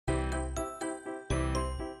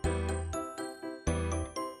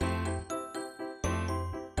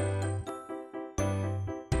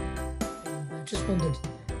just wondered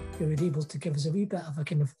if you were able to give us a wee bit of a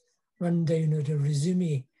kind of rundown or a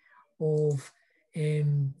resume of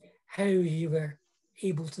how you were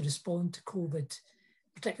able to respond to COVID,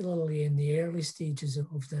 particularly in the early stages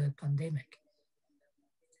of the pandemic.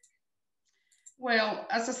 Well,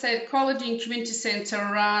 as I said, Collydean Community Centre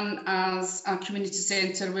ran as a community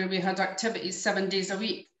centre where we had activities 7 days a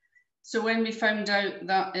week. So when we found out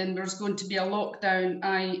that there was going to be a lockdown,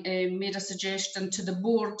 I made a suggestion to the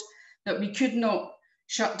board that we could not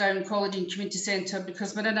shut down Collydean Community Centre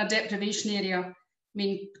because we're in a deprivation area. I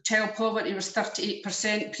mean, child poverty was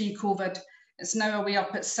 38% pre-COVID. It's now way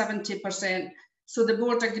up at 70%. So the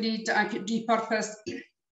board agreed that I could repurpose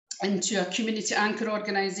into a community anchor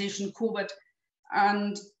organisation, COVID.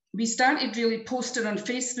 And we started really posting on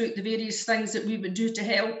Facebook the various things that we would do to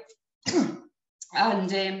help. And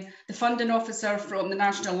the funding officer from the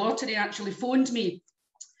National Lottery actually phoned me.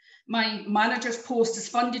 My manager's post is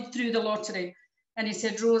funded through the lottery. And he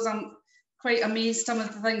said, Rose, I'm quite amazed some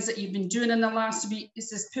of the things that you've been doing in the last week. He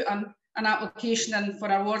says, put an application in for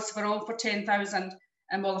Awards for All for 10,000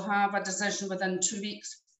 and we'll have a decision within 2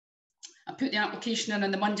 weeks. I put the application in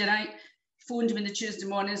on the Monday night. Phoned me on the Tuesday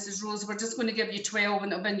morning and says, Rose, we're just going to give you 12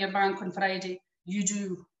 and it'll be in your bank on Friday. You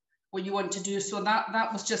do what you want to do. So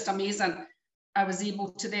that was just amazing. I was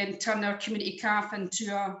able to then turn our community cafe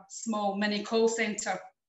into a small mini call centre,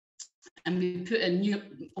 and we put in new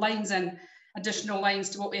lines in, additional lines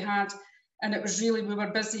to what we had. And it was really, we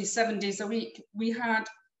were busy 7 days a week. We had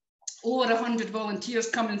over 100 volunteers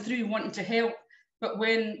coming through wanting to help. But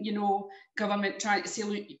when, you know, government tried to say,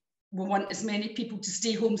 look, we want as many people to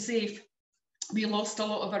stay home safe, we lost a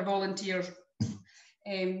lot of our volunteers.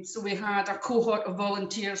 So we had a cohort of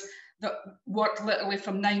volunteers that worked literally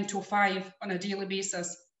from 9 till 5 on a daily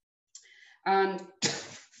basis. And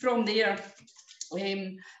from there,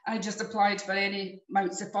 I just applied for any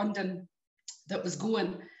amounts of funding that was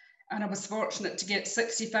going. And I was fortunate to get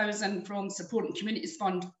 60,000 from Supporting Communities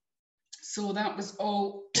Fund. So that was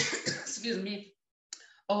all, excuse me,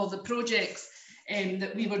 all the projects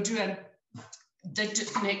that we were doing.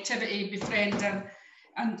 Digital connectivity, befriending,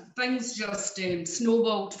 and things just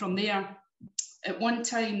snowballed from there. At one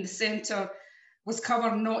time, the centre was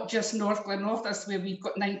covering not just North Glenrothes, where we've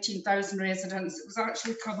got 19,000 residents. It was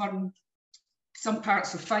actually covering some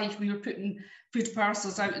parts of Fife. We were putting food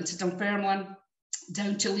parcels out into Dunfermline,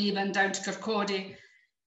 down to Leven, down to Kirkcaldy.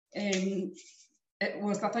 It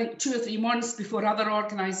was, I think, 2 or 3 months before other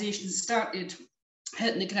organisations started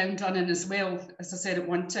hitting the ground running as well. As I said, at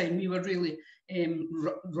one time, we were really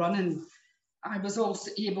running. I was also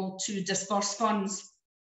able to disburse funds.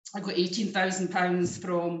 I got £18,000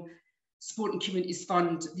 from Supporting Communities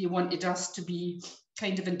Fund. They wanted us to be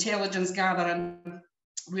kind of intelligence gathering,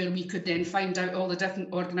 where we could then find out all the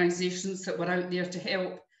different organisations that were out there to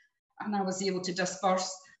help. And I was able to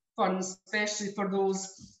disburse funds, especially for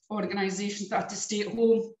those organisations that had to stay at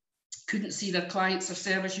home, couldn't see their clients or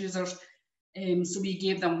service users. So we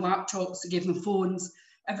gave them laptops, we gave them phones,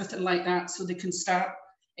 everything like that, so they can start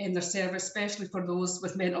their service, especially for those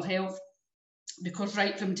with mental health. Because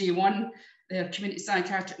right from day one, their community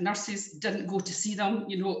psychiatric nurses didn't go to see them,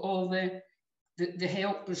 you know, all the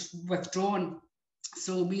help was withdrawn.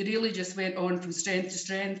 So we really just went on from strength to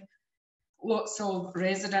strength. Lots of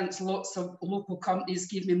residents, lots of local companies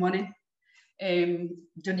gave me money,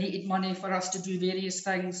 donated money for us to do various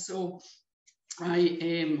things. So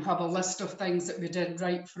I have a list of things that we did,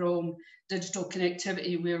 right from digital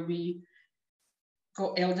connectivity, where we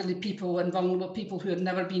got elderly people and vulnerable people who had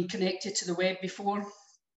never been connected to the web before.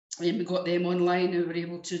 We got them online and we were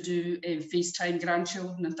able to do FaceTime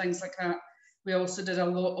grandchildren and things like that. We also did a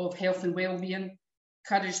lot of health and wellbeing,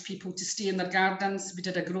 encouraged people to stay in their gardens. We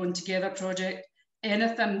did a Growing Together project,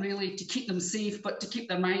 anything really to keep them safe, but to keep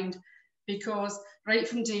their mind, because right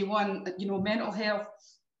from day one, you know, mental health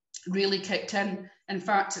really kicked in. In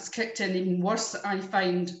fact, it's kicked in even worse, I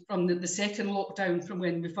find, from the second lockdown, from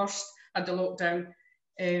when we first had the lockdown.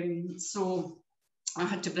 So I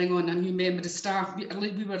had to bring on a new member of staff. We were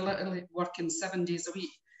literally working 7 days a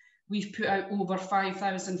week. We've put out over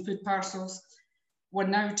 5,000 food parcels. We're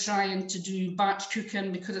now trying to do batch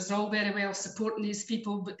cooking, because it's all very well supporting these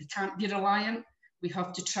people, but they can't be reliant. We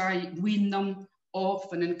have to try wean them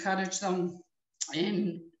off and encourage them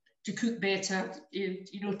to cook better,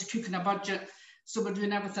 you know, to cook in a budget. So we're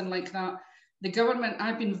doing everything like that. The government,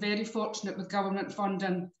 I've been very fortunate with government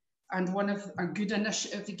funding, and one of a good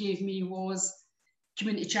initiative they gave me was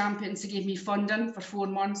Community Champions. They gave me funding for 4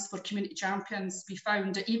 months for Community Champions. We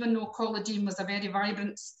found that even though Collydean was a very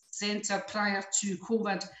vibrant centre prior to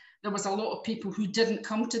COVID, there was a lot of people who didn't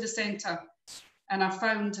come to the centre. And I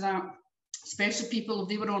found that especially people, if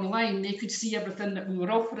they were online, they could see everything that we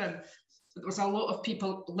were offering. But there was a lot of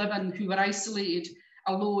people living who were isolated,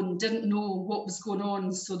 alone, didn't know what was going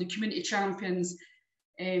on. So the community champions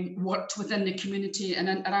worked within the community and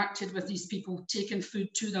interacted with these people, taking food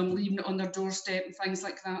to them, leaving it on their doorstep and things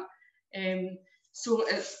like that. So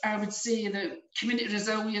I would say that community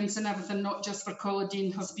resilience and everything, not just for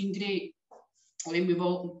Collydean, has been great. I mean, we've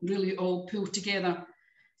all really all pulled together.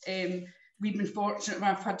 We've been fortunate.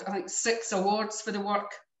 I've had, I think, 6 awards for the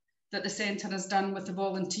work that the centre has done with the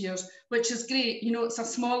volunteers, which is great. You know, it's a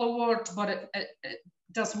small award, but it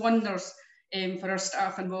does wonders for our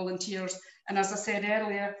staff and volunteers. And as I said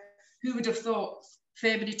earlier, who would have thought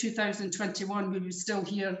February 2021 we were still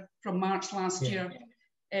here from March last year.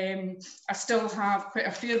 I still have quite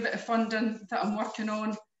a fair bit of funding that I'm working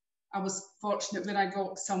on. I was fortunate when I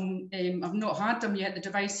got some, I've not had them yet, the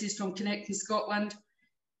devices from Connecting Scotland,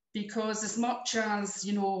 because as much as,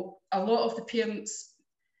 you know, a lot of the parents,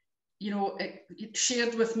 you know, it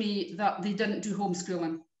shared with me that they didn't do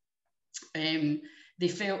homeschooling. They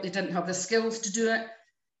felt they didn't have the skills to do it.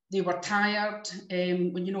 They were tired.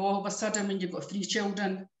 When, you know, all of a sudden when you've got 3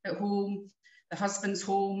 children at home, the husband's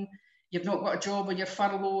home, you've not got a job or you're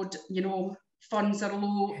furloughed, you know, funds are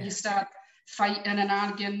low, you start fighting and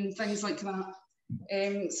arguing, things like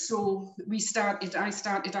that. So I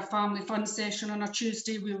started a family fun session on a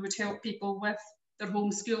Tuesday. We would help people with their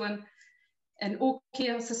homeschooling. And okay,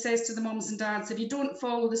 as I says to the mums and dads, if you don't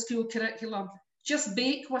follow the school curriculum, just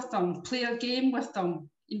bake with them, play a game with them,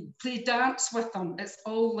 play dance with them. It's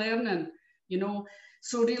all learning, you know.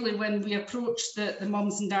 So really when we approached the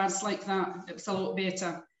mums and dads like that, it was a lot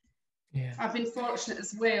better. I've been fortunate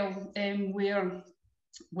as well, where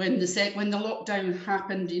when the lockdown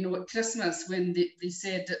happened, you know, at Christmas, when they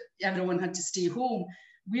said that everyone had to stay home,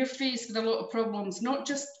 we're faced with a lot of problems, not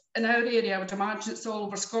just in our area. I would imagine it's all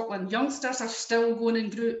over Scotland. Youngsters are still going in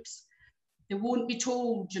groups. They won't be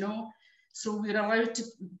told, you know. So we're allowed to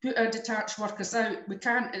put our detached workers out. We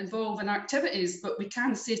can't involve in activities, but we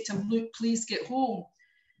can say to them, look, please get home.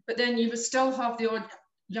 But then you would still have the odd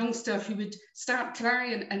youngster who would start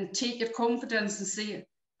crying and take your confidence and say,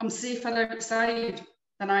 I'm safer outside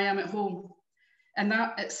than I am at home. And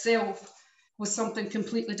that itself was something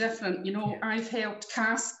completely different. You know, I've helped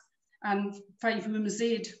CASP and 5 Women's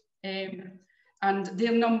Aid, and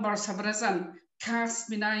their numbers have risen.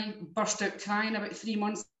 CASP, when I burst out crying about 3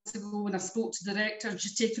 months ago when I spoke to the director,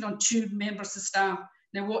 she's taken on 2 members of staff.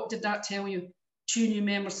 Now, what did that tell you? 2 new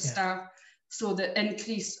members of staff. So the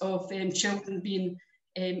increase of children being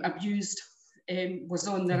abused was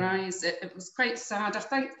on the rise. It was quite sad. I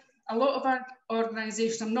think a lot of our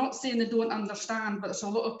organisations, I'm not saying they don't understand, but there's a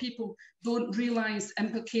lot of people don't realise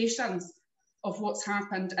implications of what's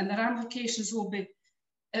happened, and the ramifications will be,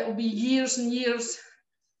 it'll be years and years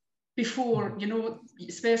before, you know,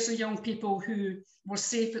 especially young people who were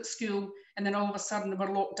safe at school and then all of a sudden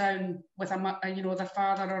were locked down with you know, their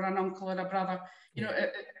father or an uncle or a brother. You know,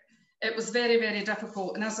 it was very, very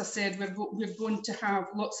difficult. And as I said, we're going to have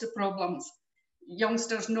lots of problems.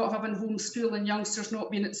 Youngsters not having homeschooling, youngsters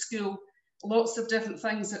not being at school, lots of different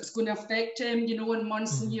things that's going to affect them, you know, in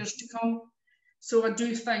months and years to come. So I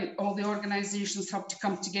do think all the organisations have to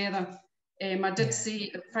come together. I did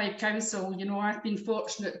say at Five Council, you know, I've been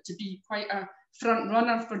fortunate to be quite a front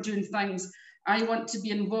runner for doing things. I want to be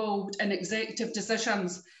involved in executive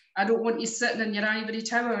decisions. I don't want you sitting in your ivory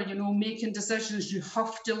tower, you know, making decisions. You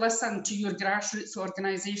have to listen to your grassroots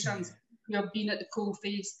organisations who have been at the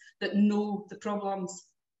coalface, that know the problems.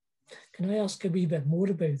 Can I ask a wee bit more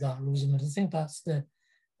about that, Rosamond? I think that's a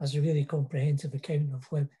really comprehensive account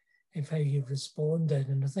of how you've responded.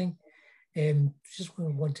 And I think just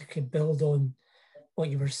want to build on what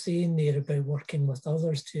you were saying there about working with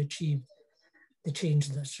others to achieve the change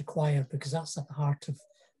that's required, because that's at the heart of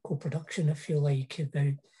co-production, I feel like,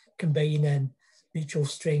 about combining mutual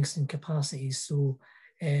strengths and capacities so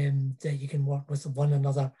that you can work with one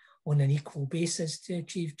another on an equal basis to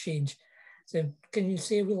achieve change. So can you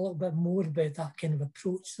say a little bit more about that kind of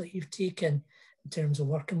approach that you've taken in terms of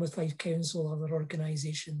working with Five Council, other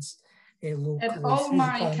organisations locally? In all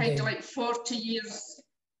my kind of like 40 years,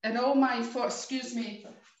 in all my, excuse me.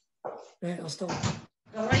 Right, I'll stop.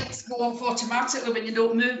 The lights go off automatically when you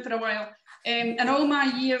don't move for a while. In all my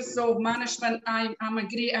years of management, I'm a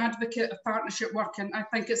great advocate of partnership working. I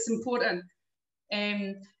think it's important.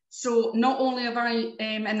 So not only have I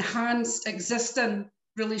enhanced existing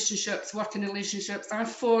relationships, working relationships,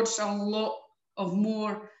 I've forged a lot of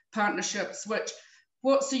more partnerships,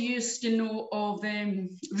 what's the use, you know, of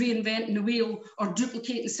reinventing the wheel or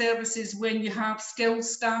duplicating services when you have skilled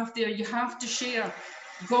staff there? You have to share.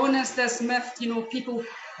 Gone is this myth, you know, people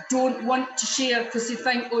don't want to share because they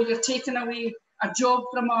think, oh, you're taking away a job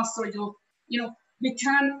from us, or you know, we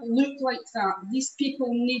can't look like that. These people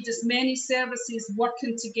need as many services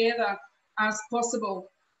working together as possible.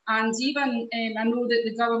 And even, I know that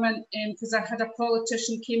the government, because I had a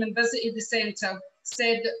politician came and visited the centre,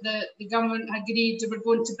 said that the government agreed they were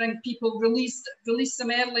going to bring people, release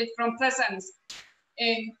them early from prisons.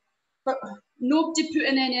 But nobody put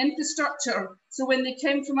in any infrastructure. So when they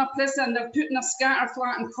came from a prison, they're put in a scatter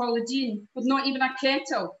flat in Collydean with not even a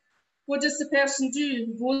kettle. What does the person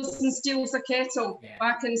do? Goes and steals a kettle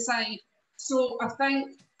back inside. So I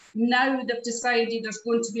think now they've decided there's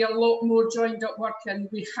going to be a lot more joined up working.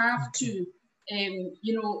 We have to,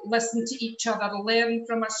 you know, listen to each other, learn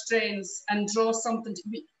from our strengths and draw something.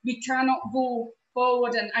 We cannot go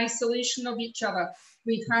forward in isolation of each other.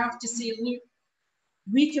 We have to say, look,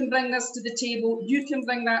 we can bring this to the table, you can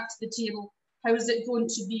bring that to the table. How is it going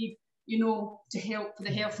to be, you know, to help the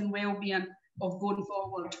health and well-being of going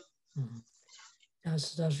forward? Mm-hmm.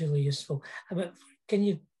 That's really useful. Can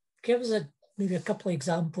you give us maybe a couple of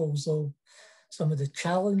examples of some of the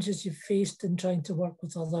challenges you've faced in trying to work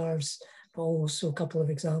with others, but also a couple of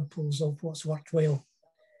examples of what's worked well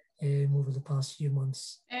over the past few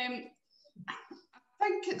months? I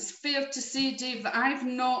think it's fair to say, Dave, that I've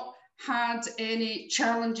not had any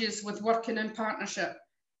challenges with working in partnership.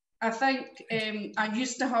 I think I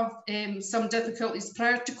used to have some difficulties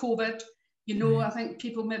prior to COVID. You know, I think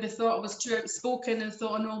people maybe thought I was too outspoken and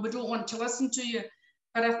thought, oh, no, we don't want to listen to you.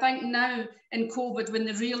 But I think now in COVID, when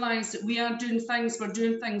they realise that we are doing things, we're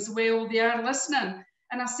doing things well, they are listening.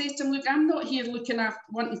 And I say to them, look, I'm not here looking at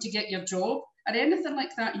wanting to get your job or anything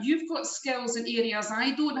like that. You've got skills in areas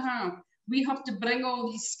I don't have. We have to bring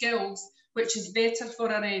all these skills, which is better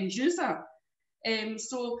for our end user.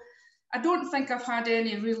 So I don't think I've had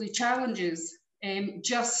any really challenges,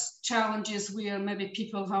 just challenges where maybe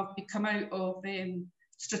people have come out of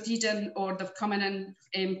Collydean or they've come in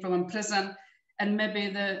from prison and maybe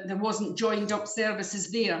there wasn't joined up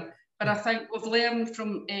services there. But I think we've learned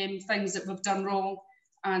from things that we've done wrong,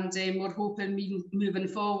 and we're hoping moving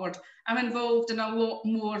forward. I'm involved in a lot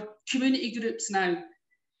more community groups now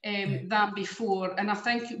than before, and I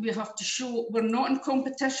think we have to show we're not in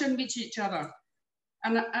competition with each other.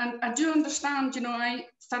 And I do understand, you know,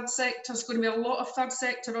 third sector is going to be a lot of third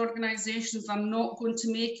sector organisations are not going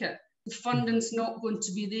to make it. The funding's not going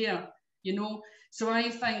to be there, you know. So I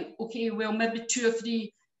think, okay, well, maybe 2 or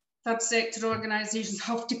 3 third sector organisations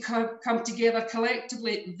have to come together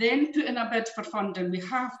collectively, then put in a bid for funding. We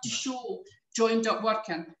have to show joined up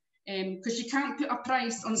working, because you can't put a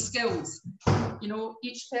price on skills. You know,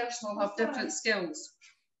 each person will have different skills.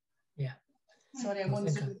 Yeah. Sorry, I'm on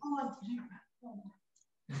Zoom.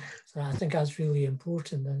 So I think that's really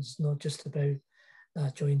important. It's not just about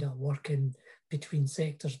that joined up working between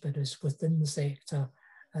sectors, but it's within the sector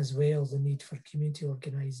as well, the need for community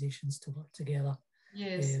organisations to work together.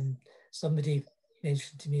 Yes. Somebody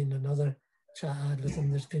mentioned to me in another chat I had with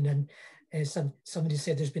them, there's been somebody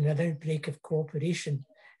said there's been an outbreak of cooperation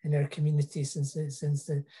in our community since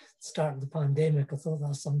the start of the pandemic. I thought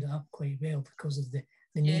that summed it up quite well because of the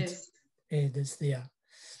need that's there.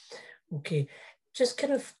 Okay, just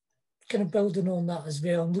kind of building on that as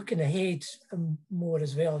well, and looking ahead more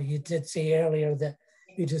as well. You did say earlier that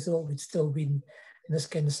you just thought we'd still been in this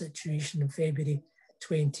kind of situation in February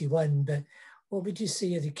 21, but what would you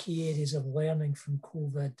say are the key areas of learning from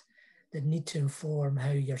COVID that need to inform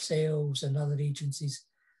how yourselves and other agencies,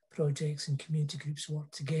 projects and community groups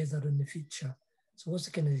work together in the future? So what's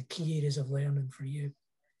the kind of the key areas of learning for you?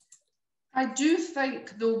 I do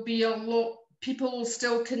think there'll be a lot, people will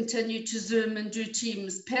still continue to Zoom and do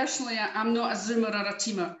Teams. Personally, I'm not a Zoomer or a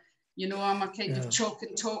Teamer. You know, I'm a kind of chalk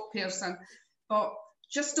and talk person. But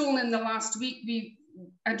just only in the last week,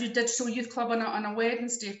 I do Digital Youth Club on a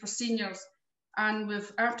Wednesday for seniors. And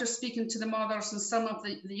after speaking to the mothers and some of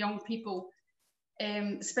the young people,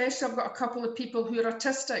 especially I've got a couple of people who are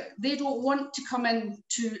autistic, they don't want to come in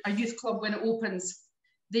to a youth club when it opens.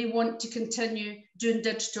 They want to continue doing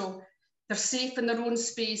digital. They're safe in their own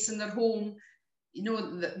space, in their home. You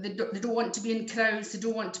know, they don't want to be in crowds, they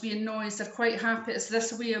don't want to be in noise, they're quite happy. It's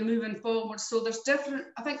this way of moving forward. So there's different,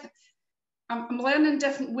 I think, I'm learning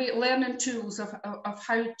different learning tools of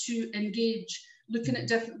how to engage, looking at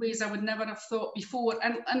different ways I would never have thought before,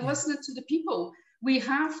 and listening to the people. We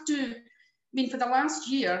have to, I mean, for the last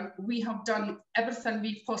year, we have done everything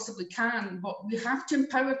we possibly can, but we have to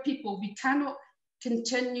empower people. We cannot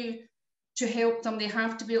continue to help them. They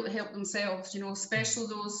have to be able to help themselves, you know, especially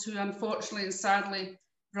those who unfortunately and sadly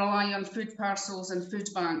rely on food parcels and food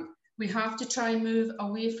bank. We have to try and move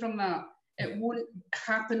away from that. It won't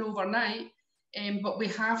happen overnight. but we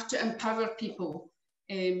have to empower people.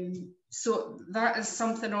 So that is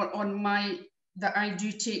something that I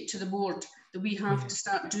do take to the board, that we have to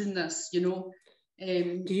start doing this, you know.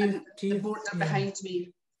 And the board are behind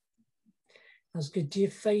me. That's good. Do you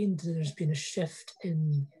find that there's been a shift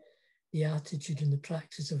in the attitude and the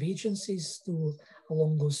practice of agencies, though,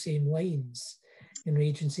 along those same lines? You know,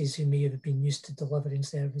 agencies who may have been used to delivering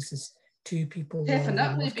services to people.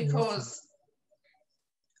 Definitely, because,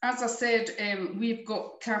 as I said, we've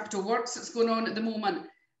got capital works that's going on at the moment.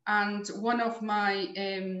 And one of my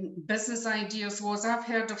business ideas was, I've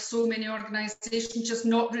heard of so many organisations just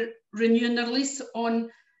not renewing their lease on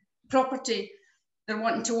property. They're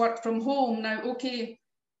wanting to work from home. Now, okay,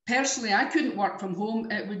 personally, I couldn't work from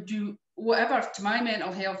home. It would do whatever to my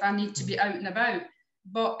mental health. I need to be out and about.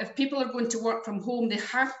 But if people are going to work from home, they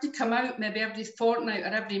have to come out maybe every fortnight or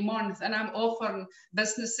every month. And I'm offering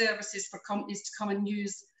business services for companies to come and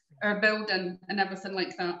use our building and everything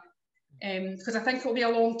like that. Because I think it'll be a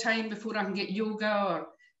long time before I can get yoga or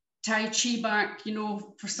Tai Chi back, you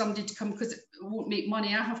know, for somebody to come, because it won't make money.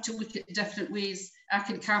 I have to look at different ways I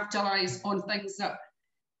can capitalise on things that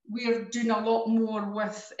we're doing a lot more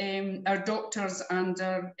with our doctors and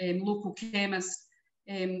our local chemists.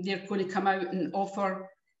 They're going to come out and offer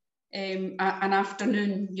an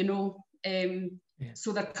afternoon, you know,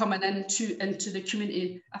 so they're coming into the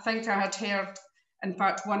community. I think I had heard, in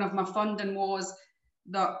fact, one of my funding was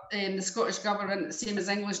that the Scottish Government, the same as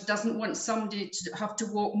English, doesn't want somebody to have to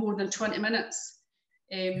walk more than 20 minutes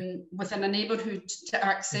within a neighbourhood to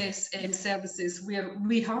access services, where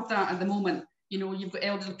we have that at the moment. You know, you've got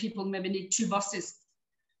elderly people who maybe need 2 buses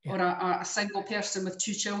or a single person with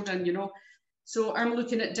 2 children, you know. So I'm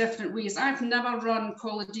looking at different ways. I've never run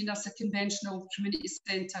Collydean as a conventional community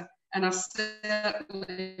centre, and I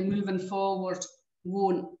certainly moving forward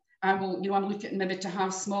won't. I will, you know, I'm looking maybe to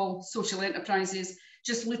have small social enterprises,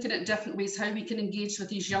 just looking at different ways how we can engage with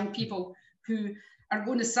these young people who are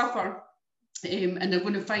going to suffer and they're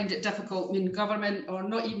going to find it difficult. I mean, government or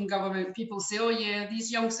not even government, people say, oh yeah,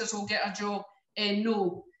 these youngsters will get a job.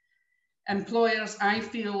 No, employers, I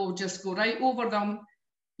feel, will just go right over them,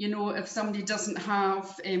 you know, if somebody doesn't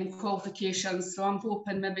have qualifications. So I'm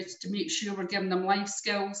hoping maybe to make sure we're giving them life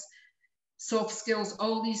skills, soft skills,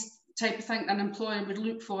 all these type of thing an employer would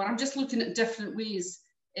look for. I'm just looking at different ways.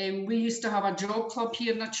 We used to have a job club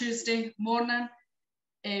here on a Tuesday morning.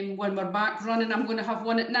 When we're back running, I'm going to have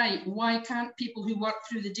one at night. Why can't people who work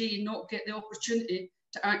through the day not get the opportunity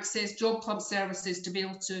to access job club services, to be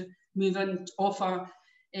able to move in off a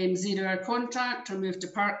 0-hour contract or move to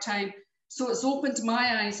part-time? So it's opened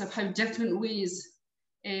my eyes of how different ways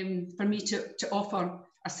for me to offer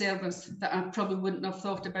a service that I probably wouldn't have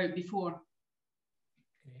thought about before.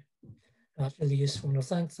 That's really useful. No,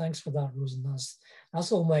 thanks for that, Rose. And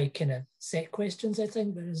that's all my kind of set questions, I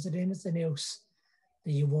think. But is there anything else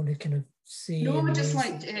that you want to kind of say? No, I'd just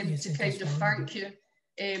like to kind of thank you.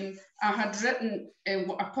 I had written,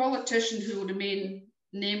 a politician who will remain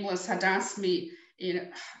nameless had asked me, you know,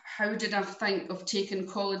 how did I think of taking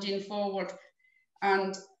Collydean forward?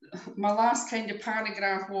 And my last kind of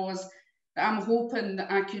paragraph was that I'm hoping that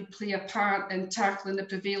I could play a part in tackling the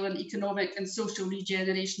prevailing economic and social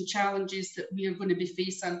regeneration challenges that we are going to be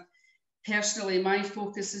facing. Personally, my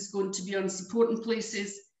focus is going to be on supporting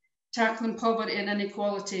places, tackling poverty and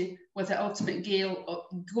inequality with the ultimate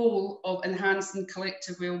goal of enhancing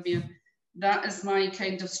collective wellbeing. That is my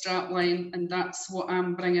kind of strapline, and that's what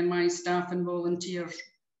I'm bringing my staff and volunteers